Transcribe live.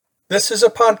This is a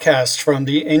podcast from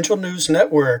the Angel News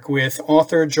Network with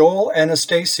author Joel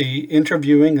Anastasi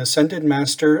interviewing Ascended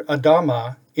Master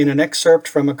Adama in an excerpt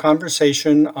from a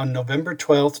conversation on November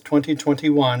 12,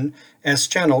 2021, as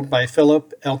channeled by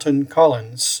Philip Elton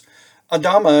Collins.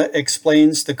 Adama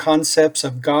explains the concepts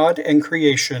of God and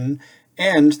creation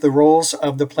and the roles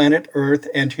of the planet Earth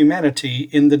and humanity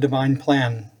in the divine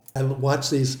plan. I watch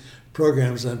these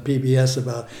programs on PBS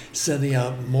about sending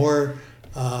out more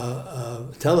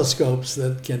telescopes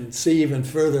that can see even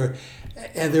further,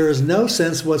 and there is no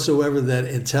sense whatsoever that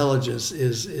intelligence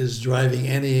is driving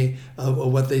any of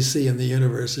what they see in the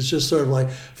universe. It's just sort of like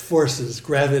forces,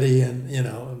 gravity,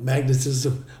 and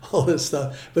magnetism, all this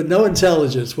stuff, but no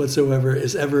intelligence whatsoever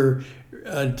is ever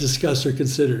discussed or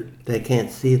considered. They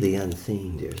can't see the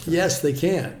unseen, dear son. Yes, they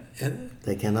can.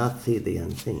 They cannot see the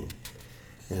unseen.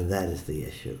 And that is the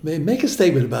issue. Make a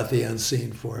statement about the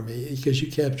unseen for me, because you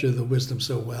capture the wisdom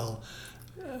so well.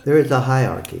 There is a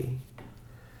hierarchy,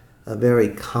 a very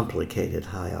complicated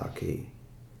hierarchy,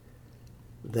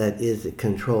 that is the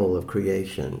control of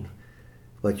creation,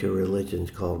 what your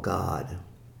religions call God.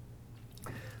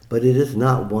 But it is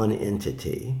not one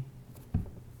entity.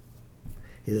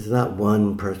 It is not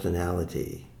one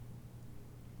personality.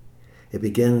 It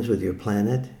begins with your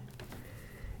planet.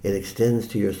 It extends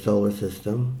to your solar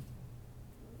system.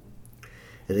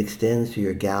 It extends to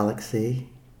your galaxy.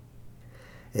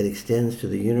 It extends to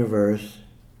the universe.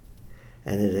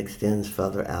 And it extends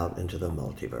further out into the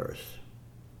multiverse.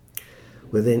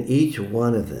 Within each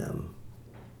one of them,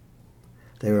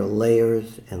 there are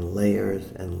layers and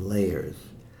layers and layers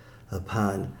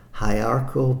upon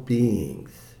hierarchical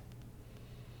beings,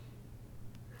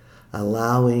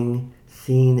 allowing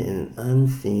seen and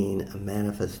unseen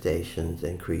manifestations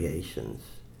and creations,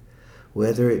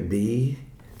 whether it be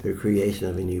the creation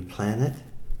of a new planet,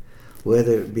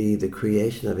 whether it be the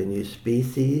creation of a new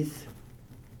species,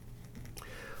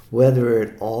 whether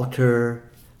it alter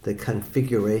the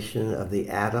configuration of the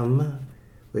atom,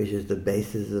 which is the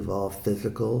basis of all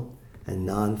physical and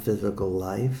non-physical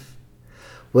life,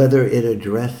 whether it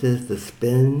addresses the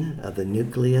spin of the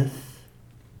nucleus,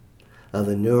 of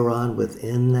the neuron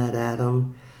within that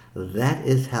atom. That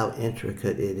is how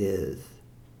intricate it is.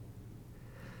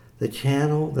 The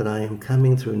channel that I am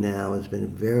coming through now has been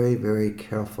very, very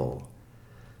careful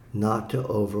not to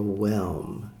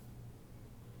overwhelm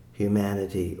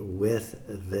humanity with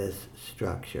this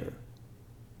structure.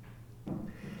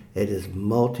 It is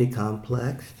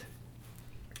multi-complexed.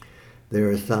 There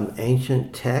are some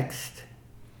ancient texts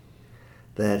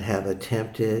that have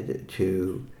attempted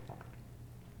to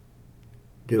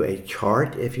do a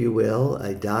chart, if you will,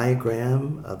 a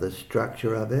diagram of the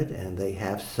structure of it, and they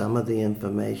have some of the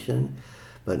information,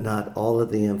 but not all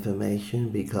of the information,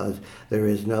 because there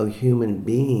is no human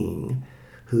being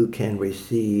who can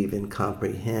receive and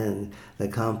comprehend the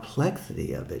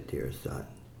complexity of it, dear son.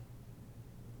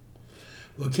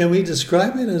 Well, can we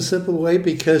describe it in a simple way?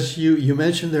 Because you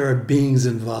mentioned there are beings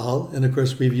involved, and of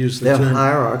course we've used the They're term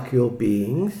hierarchical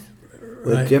beings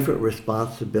with right. different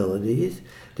responsibilities,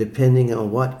 depending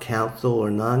on what council or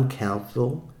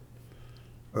non-council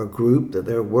or group that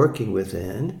they're working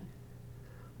within,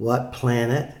 what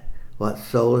planet, what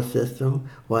solar system,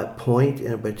 what point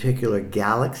in a particular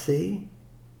galaxy.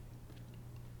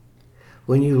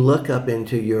 When you look up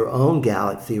into your own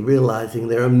galaxy, realizing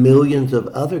there are millions of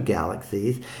other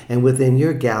galaxies, and within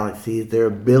your galaxies there are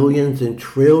billions and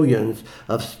trillions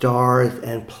of stars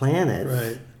and planets,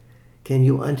 right. Can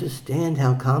you understand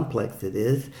how complex it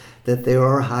is that there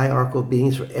are hierarchical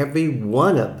beings for every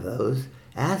one of those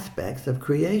aspects of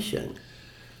creation?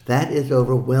 That is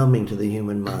overwhelming to the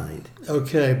human mind.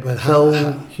 Okay, but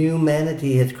So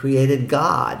humanity has created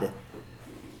God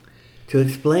to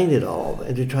explain it all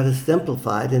and to try to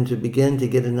simplify it and to begin to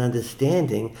get an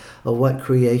understanding of what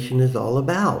creation is all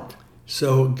about.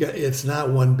 So it's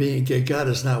not one being. God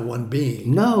is not one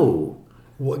being. No.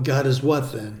 God is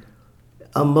what then?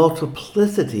 A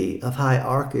multiplicity of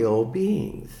hierarchical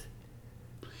beings.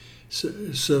 So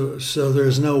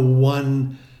there's no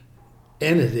one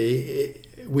entity.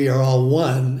 We are all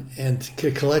one, and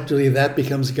collectively that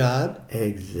becomes God?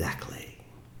 Exactly.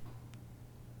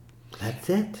 That's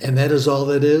it. And that is all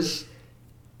that is?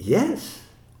 Yes.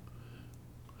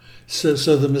 So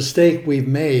the mistake we've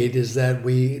made is that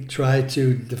we try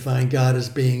to define God as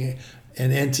being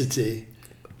an entity.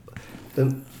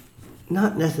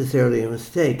 Not necessarily a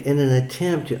mistake. In an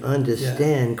attempt to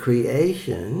understand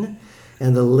creation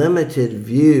and the limited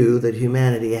view that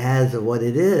humanity has of what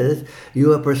it is, you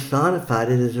have personified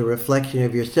it as a reflection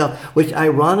of yourself, which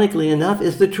ironically enough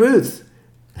is the truth,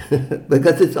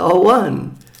 because it's all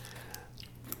one.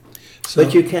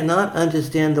 But you cannot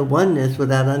understand the oneness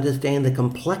without understanding the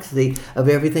complexity of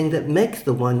everything that makes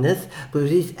the oneness,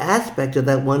 because each aspect of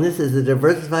that oneness is a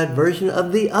diversified version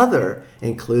of the other,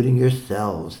 including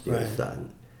yourselves, dear Right.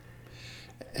 son.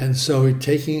 And so,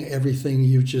 taking everything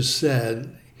you just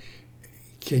said,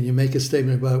 can you make a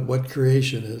statement about what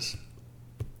creation is?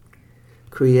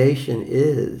 Creation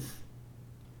is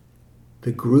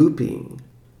the grouping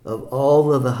of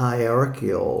all of the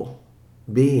hierarchical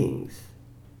beings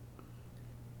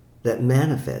that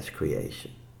manifest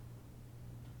creation.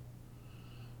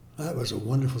 That was a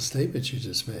wonderful statement you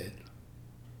just made.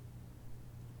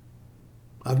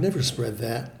 I've never spread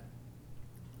that.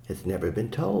 It's never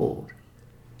been told.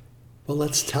 Well,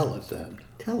 let's tell it then.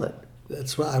 Tell it.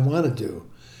 That's what I want to do.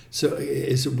 So,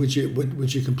 would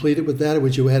you complete it with that, or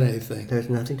would you add anything? There's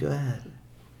nothing to add.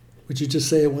 Would you just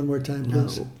say it one more time,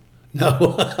 please? No.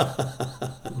 No.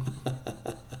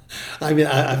 I mean,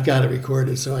 I've got it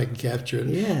recorded so I can capture it.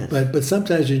 Yes. But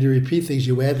sometimes when you repeat things,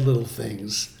 you add little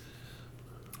things.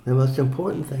 The most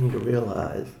important thing to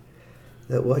realize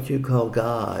that what you call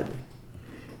God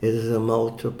is a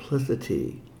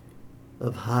multiplicity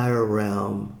of higher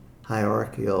realm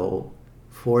hierarchical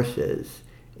forces,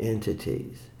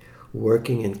 entities,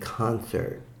 working in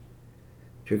concert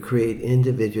to create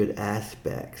individual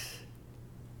aspects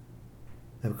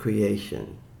of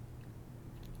creation,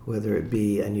 whether it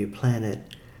be a new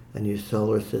planet, a new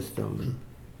solar system,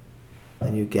 a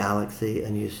new galaxy, a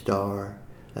new star,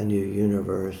 a new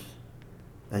universe,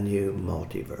 a new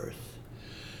multiverse.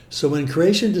 So when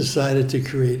creation decided to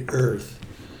create Earth,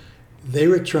 they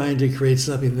were trying to create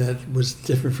something that was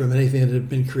different from anything that had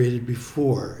been created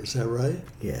before. Is that right?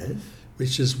 Yes.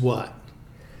 Which is what?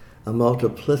 A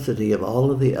multiplicity of all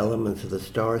of the elements of the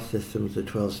star systems, the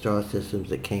 12 star systems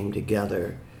that came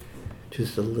together to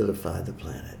solidify the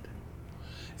planet.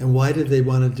 And why did they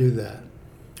want to do that?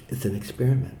 It's an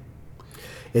experiment.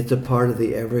 It's a part of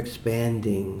the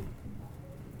ever-expanding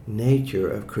nature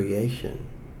of creation.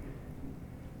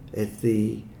 It's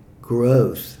the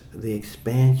growth, the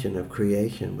expansion of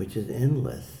creation, which is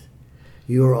endless.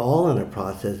 You are all in a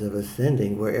process of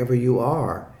ascending wherever you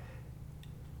are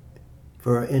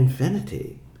for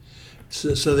infinity.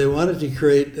 So they wanted to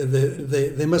create,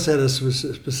 they must have had a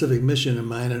specific mission in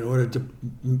mind in order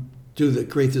to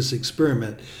create this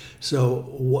experiment. So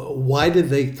why did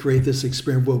they create this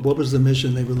experiment? What was the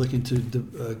mission they were looking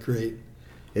to create?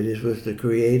 It was to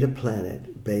create a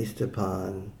planet based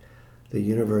upon the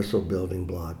universal building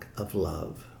block of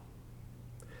love.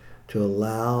 To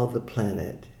allow the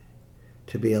planet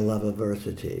to be a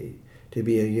loviversity, to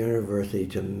be a university,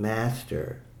 to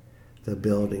master the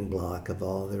building block of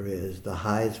all there is, the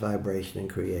highest vibration in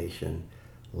creation,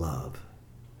 love.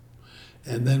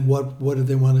 And then what did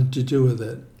they want to do with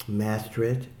it? Master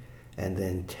it, and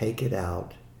then take it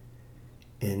out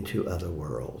into other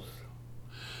worlds.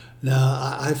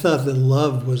 Now, I thought that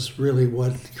love was really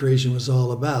what creation was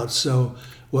all about. So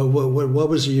what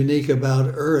was unique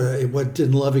about Earth? What,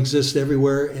 didn't love exist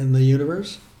everywhere in the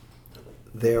universe?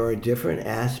 There are different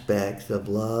aspects of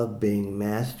love being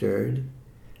mastered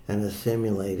and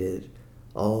assimilated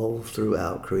all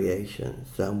throughout creation.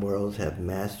 Some worlds have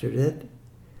mastered it,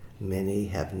 many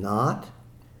have not.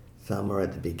 Some are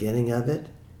at the beginning of it.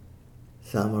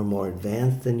 Some are more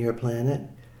advanced than your planet.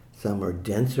 Some are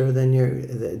denser than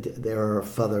they are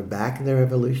further back in their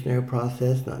evolutionary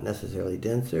process, not necessarily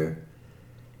denser.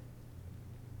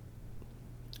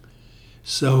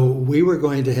 So we were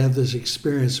going to have this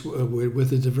experience with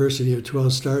the diversity of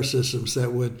 12 star systems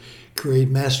that would create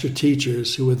master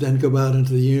teachers who would then go out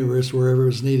into the universe wherever it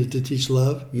was needed to teach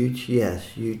love?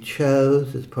 Yes, you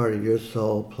chose as part of your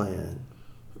soul plan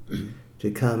to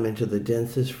come into the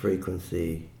densest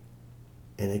frequency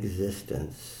in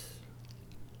existence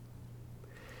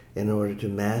in order to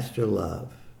master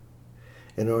love,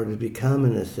 in order to become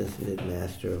an ascended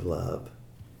master of love,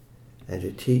 and to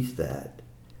teach that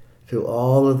to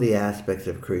all of the aspects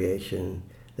of creation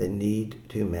that need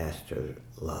to master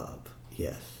love.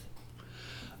 Yes.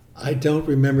 I don't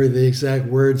remember the exact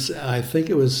words. I think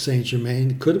it was Saint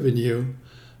Germain. It could have been you.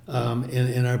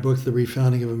 In our book, The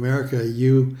Refounding of America,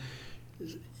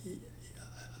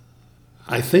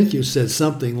 I think you said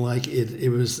something like it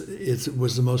was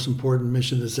the most important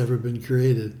mission that's ever been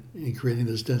created in creating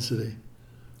this density.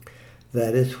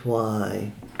 That is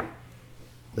why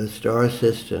the star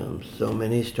systems, so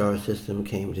many star systems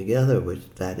came together, which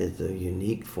that is a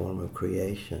unique form of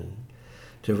creation,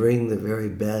 to bring the very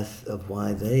best of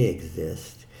why they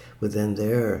exist within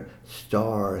their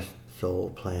star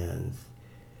soul plans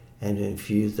and to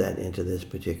infuse that into this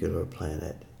particular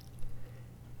planet.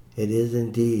 It is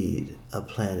indeed a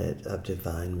planet of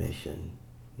divine mission.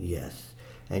 Yes.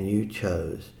 And you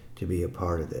chose to be a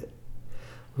part of it.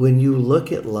 When you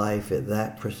look at life at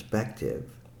that perspective,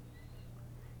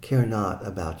 care not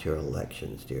about your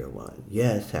elections, dear one.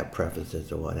 Yes, have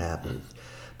preferences of what happens,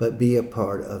 but be a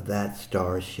part of that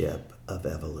starship of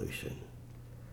evolution.